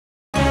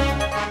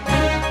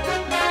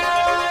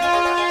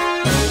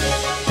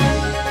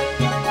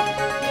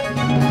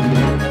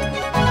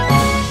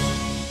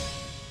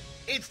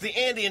the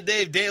Andy and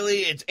Dave Daily.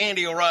 It's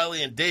Andy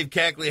O'Reilly, and Dave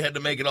Cackley had to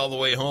make it all the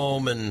way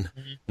home, and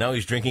now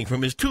he's drinking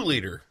from his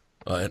 2-liter,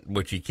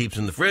 which he keeps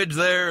in the fridge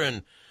there.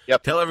 And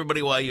tell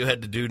everybody why you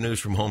had to do news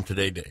from home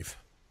today, Dave.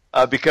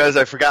 Because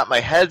I forgot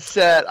my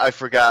headset. I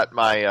forgot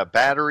my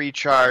battery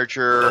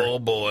charger. Oh,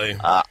 boy.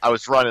 I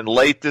was running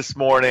late this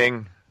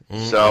morning,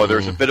 so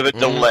there's a bit of a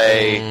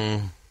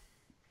delay.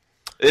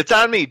 It's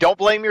on me. Don't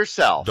blame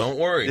yourself. Don't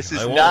worry. This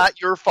is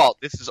not your fault.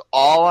 This is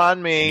all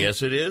on me.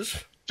 Yes, it is.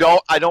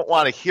 I don't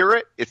want to hear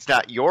it. It's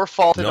not your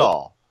fault at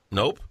all.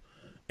 Nope.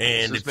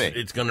 And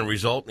it's going to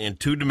result in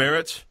 2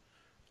 demerits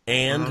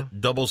and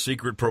double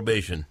secret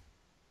probation.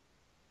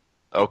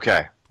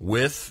 Okay.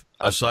 With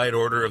a side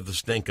order of the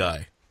stink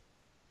eye.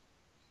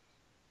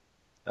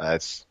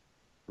 That's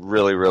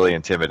really, really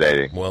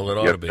intimidating. Well, it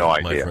ought to be,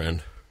 my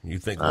friend. You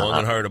think long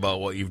and hard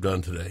about what you've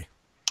done today.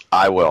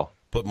 I will.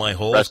 Put my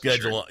whole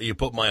schedule. You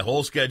put my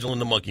whole schedule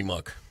into Monkey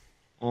Muck.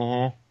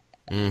 What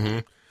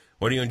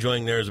are you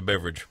enjoying there as a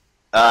beverage?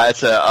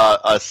 It's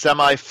a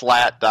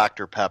semi-flat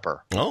Dr.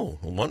 Pepper. Oh,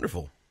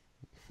 wonderful.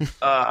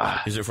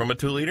 Is it from a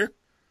 2-liter?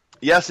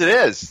 Yes, it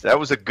is. That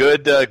was a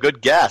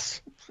good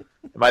guess.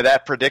 Am I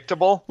that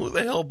predictable? Who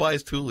the hell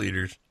buys 2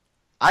 liters?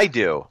 I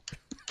do,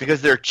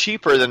 because they're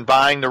cheaper than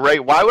buying the rate.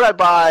 Why would I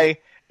buy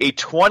a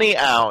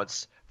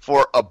 20-ounce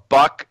for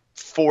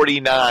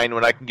 $1.49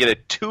 when I can get a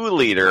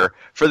 2-liter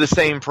for the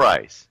same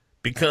price?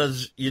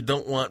 Because you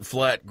don't want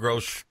flat,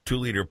 gross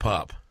 2-liter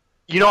pop.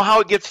 You know how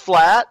it gets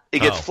flat?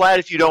 It gets flat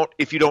if you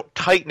don't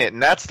tighten it,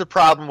 and that's the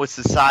problem with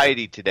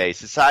society today.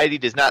 Society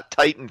does not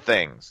tighten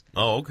things.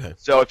 Oh, okay.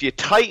 So if you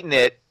tighten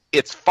it,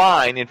 it's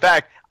fine. In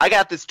fact, I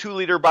got this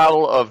 2-liter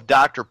bottle of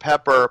Dr.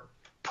 Pepper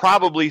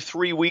probably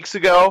 3 weeks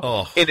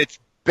ago, and it's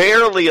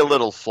barely a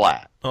little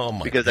flat. Oh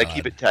my because God. I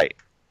keep it tight.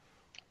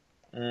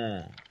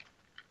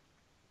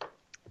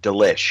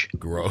 Delish.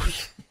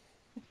 Gross.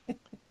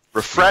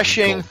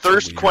 Refreshing,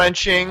 thirst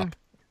quenching,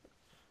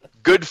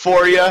 good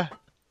for you.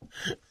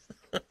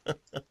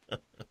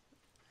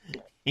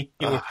 You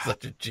were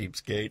such a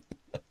cheapskate.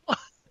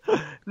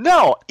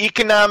 No,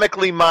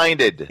 economically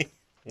minded.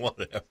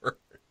 Whatever.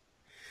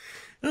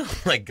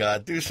 Oh, my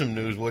God. Do some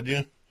news, would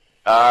you?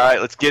 All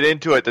right, let's get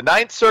into it. The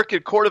Ninth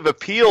Circuit Court of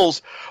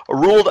Appeals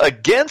ruled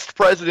against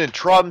President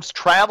Trump's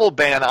travel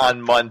ban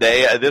on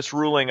Monday. This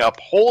ruling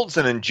upholds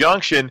an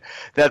injunction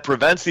that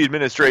prevents the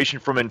administration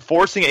from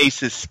enforcing a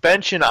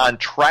suspension on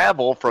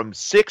travel from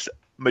 6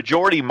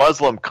 majority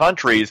Muslim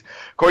countries.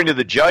 According to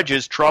the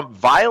judges, Trump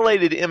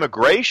violated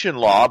immigration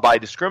law by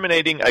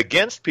discriminating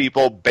against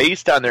people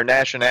based on their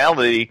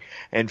nationality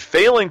and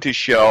failing to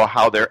show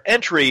how their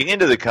entry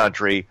into the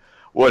country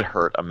would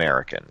hurt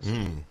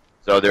Americans.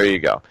 So there you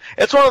go.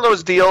 It's one of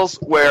those deals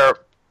where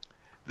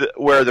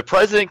the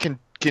president can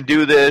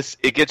do this,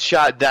 it gets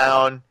shot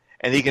down,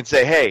 and he can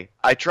say, hey,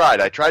 I tried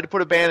to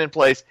put a ban in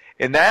place.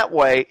 In that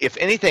way, if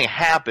anything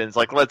happens,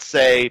 like let's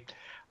say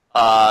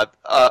a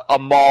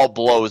mall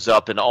blows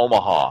up in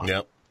Omaha.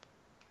 Yep.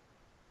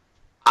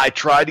 I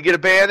tried to get a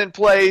ban in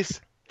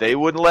place. They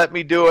wouldn't let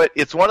me do it.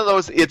 It's one of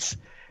those.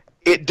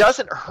 It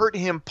doesn't hurt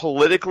him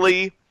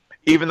politically,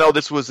 even though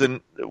this was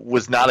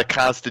not a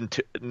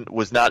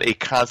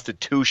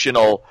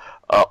constitutional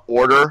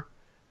order.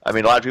 I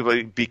mean, a lot of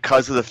people,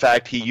 because of the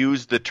fact he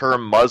used the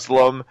term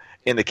Muslim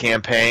in the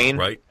campaign.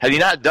 Right. Had he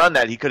not done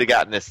that, he could have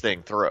gotten this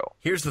thing through.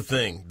 Here's the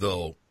thing,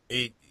 though.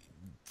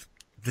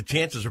 The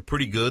chances are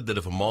pretty good that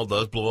if a mall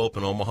does blow up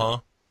in Omaha,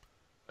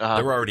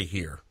 they're already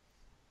here.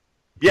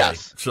 Okay?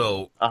 Yes.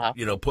 So,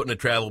 putting a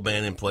travel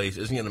ban in place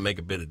isn't going to make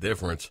a bit of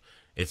difference.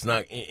 It's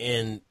not.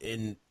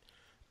 And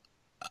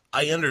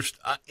I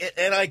understand,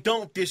 and I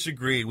don't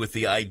disagree with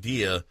the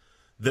idea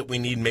that we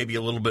need maybe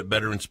a little bit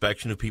better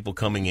inspection of people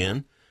coming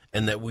in,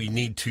 and that we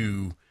need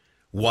to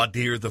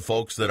wadir the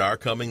folks that are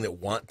coming that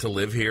want to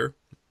live here.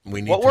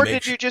 What word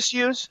did you just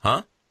use?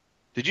 Huh?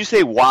 Did you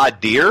say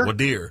wadir?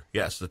 Wadir,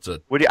 yes, that's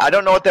a. I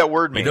don't know what that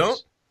word means. You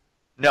don't?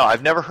 No,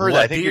 I've never heard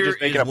that. I think you're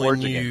just making up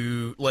words again.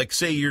 You, like,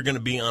 say you're going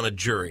to be on a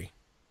jury.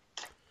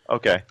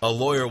 Okay. A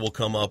lawyer will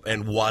come up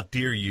and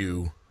wadir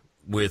you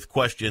with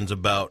questions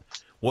about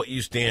what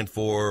you stand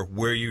for,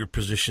 where your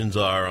positions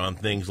are on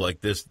things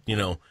like this.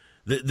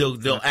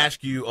 They'll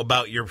ask you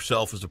about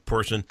yourself as a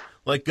person.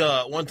 Like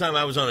one time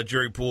I was on a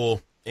jury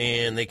pool,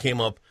 and they came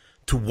up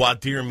to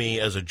wadir me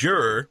as a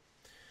juror.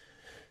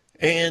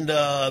 And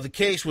the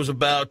case was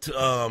about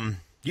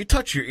you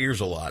touch your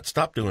ears a lot.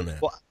 Stop doing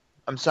that. Well,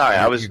 I'm sorry.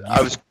 I was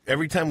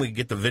every time we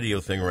get the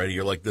video thing ready,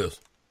 you're like this.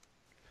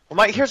 Well,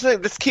 Mike, here's the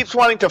thing. This keeps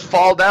wanting to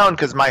fall down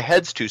because my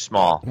head's too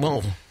small.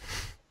 Well,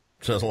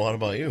 says a lot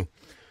about you.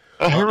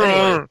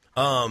 Anyway,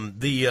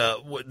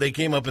 they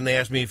came up and they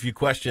asked me a few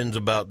questions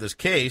about this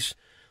case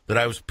that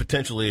I was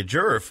potentially a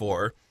juror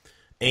for,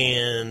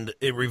 and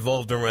it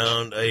revolved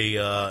around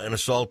an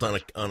assault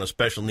on a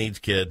special needs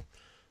kid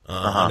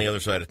on the other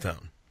side of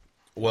town.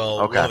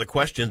 Well, one of the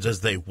questions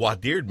as they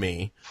wadir'd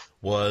me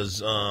was,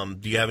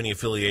 do you have any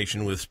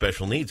affiliation with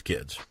special needs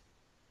kids?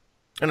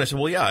 And I said,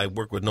 well, yeah, I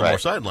work with No More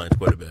Sidelines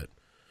quite a bit.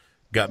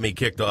 Got me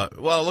kicked off.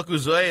 Well, look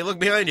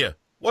behind you.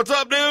 What's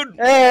up, dude?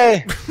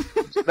 Hey.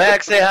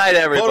 Max, say hi to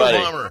everybody.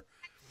 Photo bomber.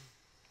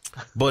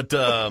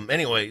 But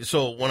anyway,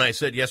 so when I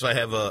said, yes, I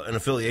have an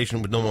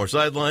affiliation with No More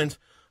Sidelines,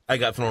 I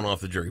got thrown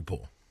off the jury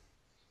pool.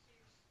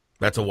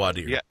 That's a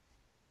wadir. Yeah,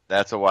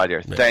 that's a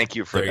wadir. Yeah. Thank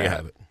you for there that. You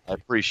have it. I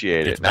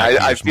appreciate It's it. Now,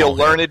 I feel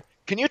learned. Head.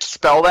 Can you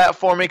spell that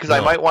for me? Because No.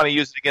 I might want to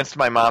use it against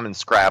my mom in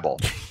Scrabble.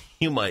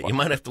 You might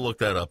have to look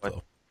that up,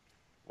 though.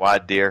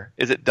 Wadir.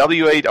 Is it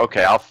W8?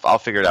 Okay, I'll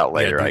figure it out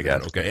later, I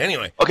guess. Okay,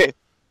 anyway. Okay.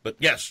 But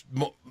yes,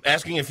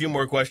 asking a few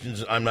more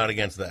questions, I'm not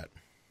against that.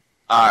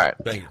 All right.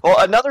 Thank you. Well,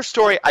 another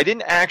story I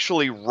didn't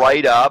actually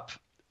write up,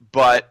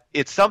 but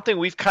it's something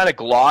we've kind of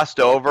glossed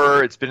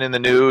over. It's been in the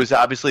news.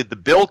 Obviously, the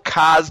Bill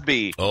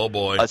Cosby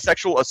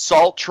sexual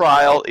assault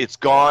trial, it's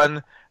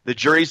gone. The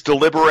jury's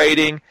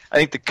deliberating. I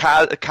think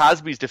the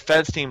Cosby's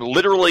defense team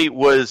literally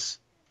was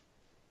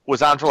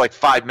on for like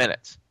 5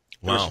 minutes.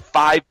 Wow. There was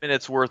 5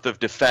 minutes worth of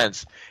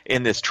defense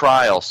in this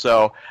trial.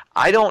 So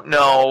I don't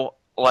know.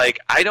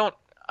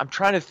 I'm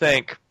trying to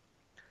think.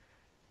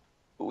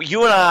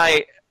 You and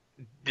I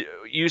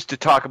used to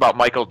talk about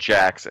Michael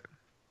Jackson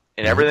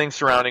and everything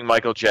surrounding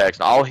Michael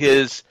Jackson, all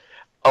his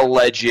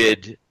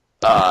alleged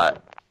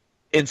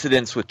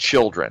incidents with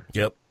children.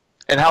 Yep.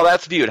 And how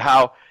that's viewed,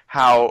 how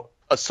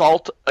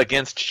assault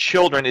against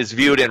children is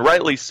viewed, and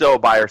rightly so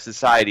by our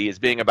society, as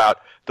being about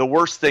the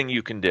worst thing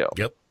you can do.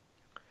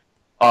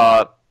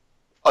 Yep.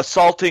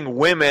 Assaulting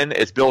women,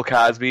 as Bill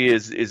Cosby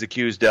is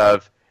accused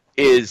of,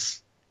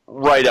 is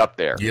right up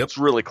there. Yep. It's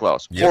really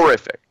close. Yep.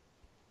 Horrific.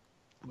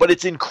 But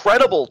it's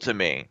incredible to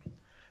me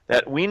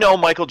that we know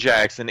Michael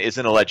Jackson is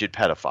an alleged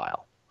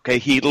pedophile. Okay,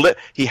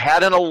 he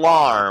had an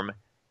alarm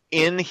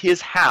in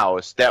his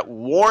house that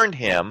warned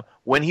him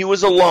when he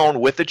was alone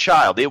with a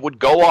child. It would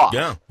go off.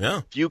 Yeah.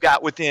 If you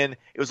got within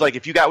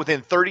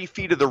 30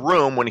 feet of the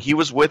room when he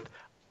was with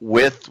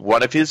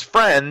one of his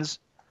friends,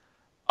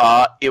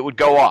 it would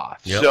go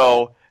off. Yep.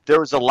 So there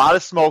was a lot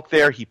of smoke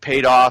there. He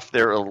paid off.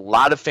 There are a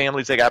lot of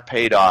families that got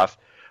paid off.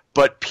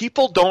 But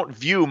people don't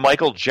view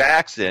Michael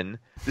Jackson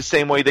the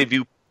same way they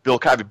view Bill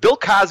Cosby. Bill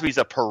Cosby's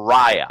a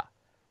pariah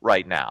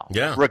right now.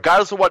 Yeah.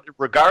 Regardless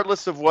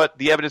of what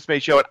the evidence may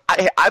show,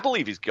 I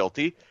believe he's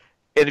guilty.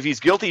 And if he's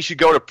guilty, he should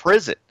go to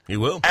prison. He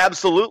will.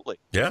 Absolutely.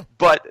 Yeah.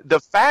 But the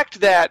fact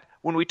that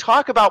when we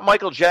talk about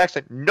Michael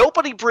Jackson,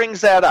 nobody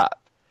brings that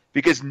up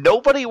because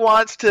nobody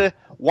wants to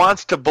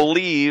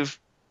believe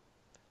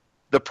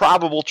the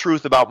probable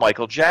truth about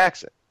Michael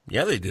Jackson.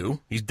 Yeah, they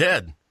do. He's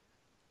dead.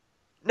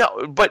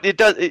 No, but it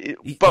does.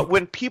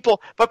 But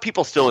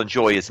people still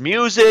enjoy his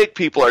music.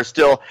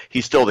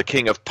 He's still the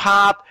king of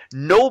pop.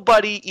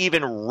 Nobody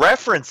even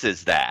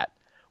references that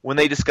when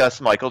they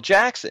discuss Michael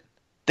Jackson.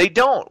 They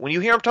don't. When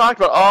you hear him talk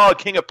about,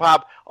 king of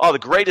pop, the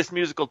greatest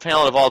musical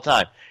talent of all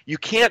time, you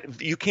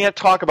can't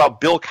talk about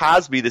Bill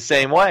Cosby the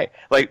same way.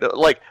 Like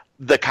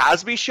the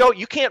Cosby Show,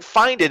 you can't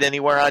find it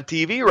anywhere on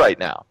TV right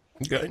now.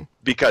 Okay.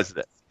 Because of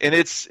this, and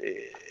it's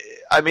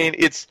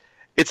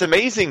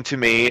amazing to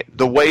me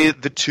the way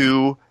the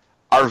two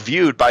are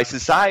viewed by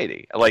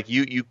society. Like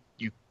you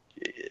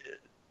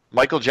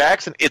Michael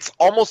Jackson, it's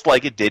almost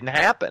like it didn't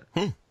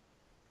happen.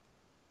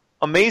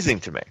 Amazing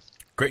to me.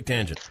 Great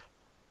tangent.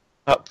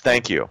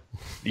 Thank you.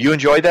 You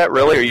enjoyed that,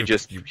 really, or are you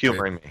just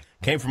humoring me?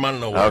 Came from out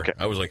of nowhere. Okay.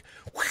 I was like,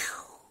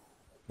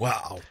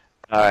 wow.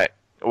 All right.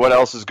 What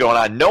else is going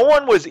on? No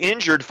one was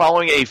injured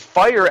following a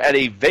fire at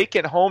a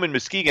vacant home in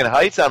Muskegon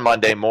Heights on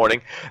Monday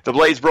morning. The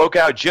blaze broke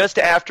out just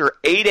after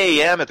 8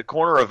 a.m. at the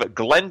corner of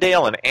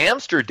Glendale and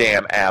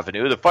Amsterdam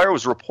Avenue. The fire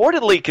was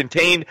reportedly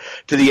contained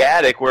to the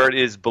attic where it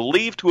is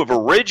believed to have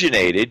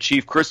originated.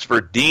 Chief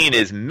Christopher Dean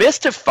is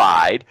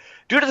mystified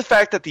due to the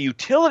fact that the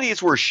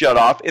utilities were shut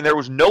off and there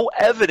was no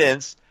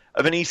evidence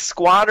of any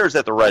squatters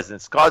at the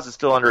residence. The cause is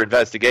still under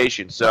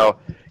investigation. So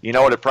you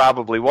know what it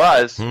probably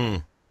was?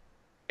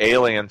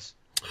 Aliens.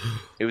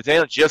 It was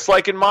aliens, just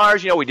like in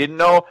Mars. We didn't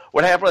know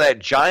what happened with that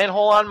giant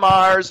hole on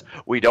Mars.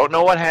 We don't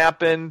know what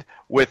happened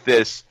with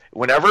this.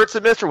 Whenever it's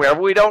a mystery,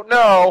 whenever we don't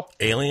know.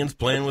 Aliens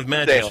playing with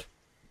matches.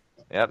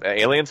 Yep,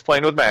 aliens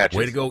playing with matches.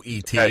 Way to go,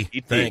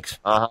 E.T. Thanks.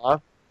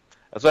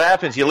 That's what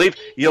happens. You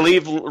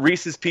leave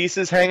Reese's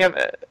Pieces hanging.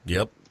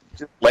 Yep.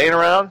 Laying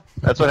around.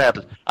 That's what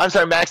happens. I'm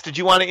sorry, Max. Did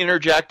you want to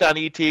interject on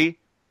E.T.?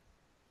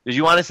 Did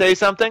you want to say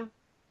something?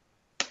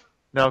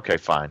 No. Okay,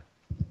 fine.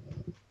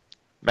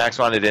 Max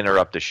wanted to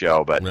interrupt the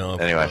show, but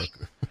anyway.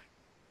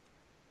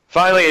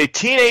 Finally, a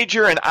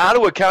teenager in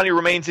Ottawa County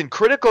remains in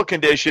critical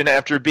condition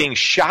after being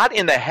shot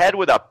in the head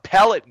with a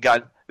pellet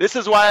gun. This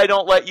is why I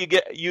don't let you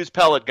use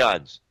pellet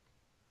guns.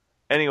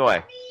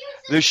 Anyway,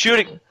 the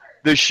shooting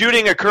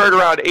occurred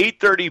around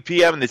 8:30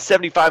 p.m. in the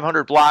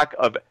 7500 block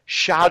of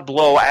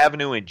Shadblow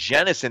Avenue in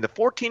Jenison. The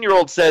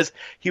 14-year-old says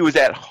he was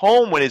at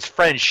home when his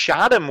friend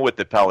shot him with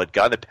the pellet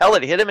gun. The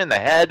pellet hit him in the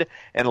head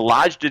and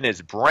lodged in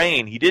his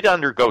brain. He did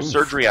undergo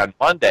surgery on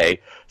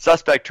Monday.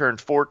 Suspect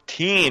turned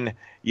 14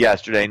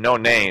 yesterday. No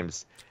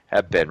names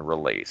have been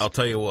released. I'll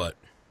tell you what.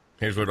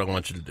 Here's what I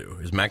want you to do.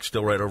 Is Max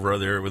still right over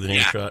there with an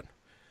earshot?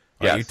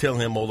 Yes. You tell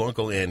him old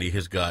Uncle Andy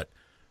has got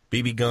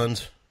BB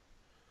guns,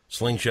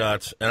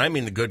 slingshots, and I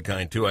mean the good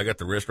kind, too. I got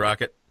the wrist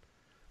rocket.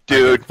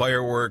 Dude. I got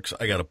fireworks.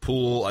 I got a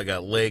pool. I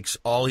got lakes.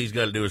 All he's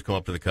got to do is come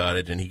up to the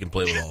cottage, and he can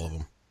play with all of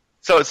them.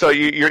 So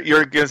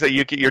you're gonna say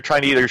you're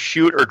trying to either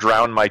shoot or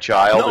drown my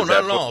child? No,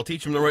 not at all. I'll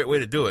teach him the right way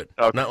to do it.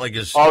 Okay. Not like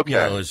his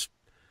his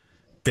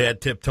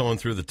dad tiptoeing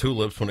through the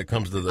tulips when it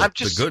comes to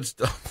the good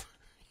stuff.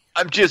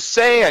 I'm just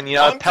saying,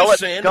 I'm just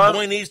saying the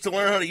boy needs to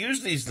learn how to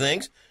use these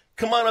things.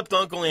 Come on up to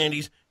Uncle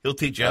Andy's. He'll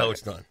teach you how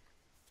it's done.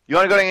 You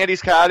want to go to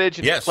Andy's cottage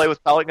and play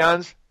with pellet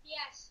guns?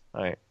 Yes.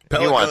 All right.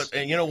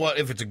 And you know what?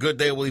 If it's a good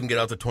day, we'll even get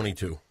out to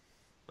 22.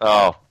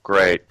 Oh,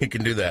 great. He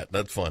can do that.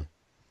 That's fun.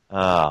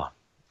 Oh.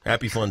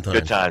 Happy fun times.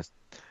 Good times.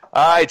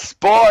 All right,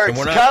 sports.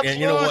 And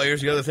you know what?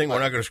 Here's the other thing. We're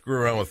not going to screw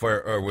around with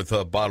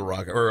bottle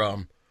rocket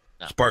or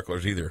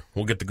sparklers either.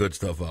 We'll get the good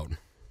stuff out.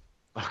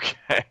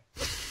 Okay.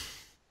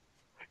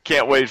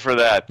 Can't wait for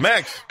that.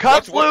 Max,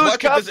 watch what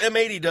this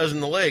M80 does in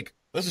the lake.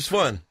 This is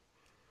fun.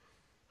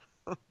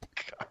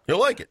 You'll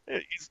like it.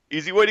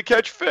 Easy way to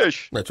catch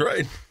fish. That's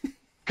right.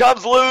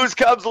 Cubs lose.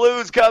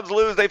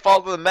 They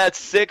fall to the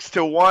Mets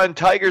 6-1.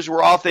 Tigers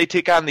were off. They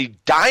take on the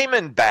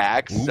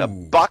Diamondbacks.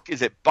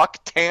 Is it Buck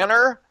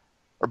Tanner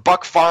or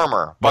Buck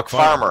Farmer? Buck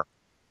Farmer.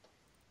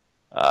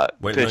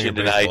 Pitching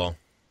tonight. Baseball.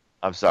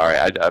 I'm sorry.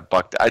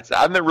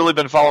 I've really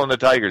been following the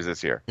Tigers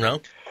this year.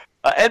 No.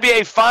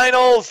 NBA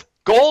Finals.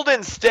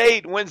 Golden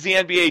State wins the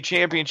NBA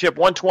championship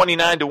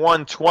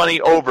 129-120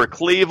 over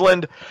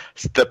Cleveland.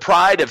 The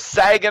pride of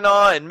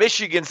Saginaw and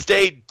Michigan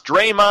State,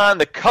 Draymond,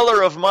 the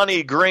color of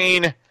money,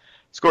 green,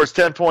 scores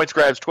 10 points,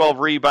 grabs 12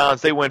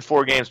 rebounds. They win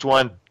 4 games to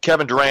 1.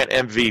 Kevin Durant,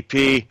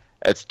 MVP.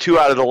 That's 2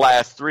 out of the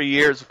last 3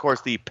 years. Of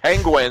course, the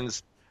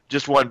Penguins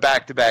just won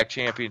back-to-back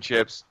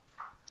championships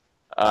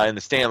in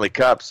the Stanley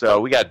Cup.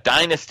 So we got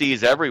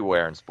dynasties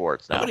everywhere in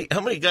sports now.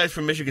 How many guys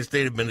from Michigan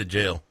State have been to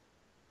jail?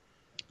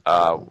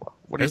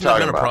 What are you talking about? Hasn't that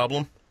been a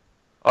problem?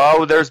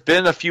 Oh, there's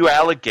been a few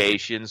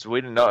allegations.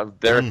 We don't know.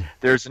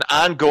 There's an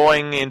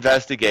ongoing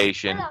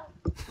investigation.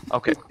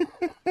 Okay.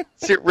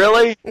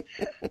 Really?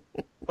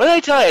 What did I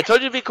tell you? I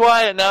told you to be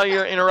quiet. Now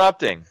you're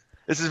interrupting.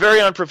 This is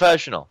very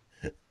unprofessional.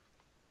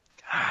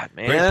 God,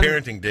 man. Great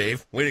parenting,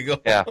 Dave. Way to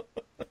go. Yeah.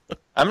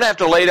 I'm going to have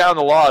to lay down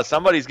the law.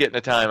 Somebody's getting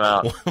a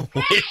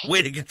timeout.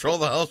 Way to control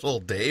the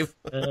household, Dave.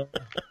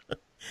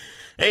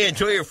 Hey,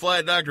 enjoy your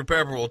flight, Dr.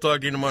 Pepper. We'll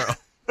talk to you tomorrow.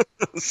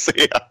 See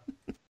ya.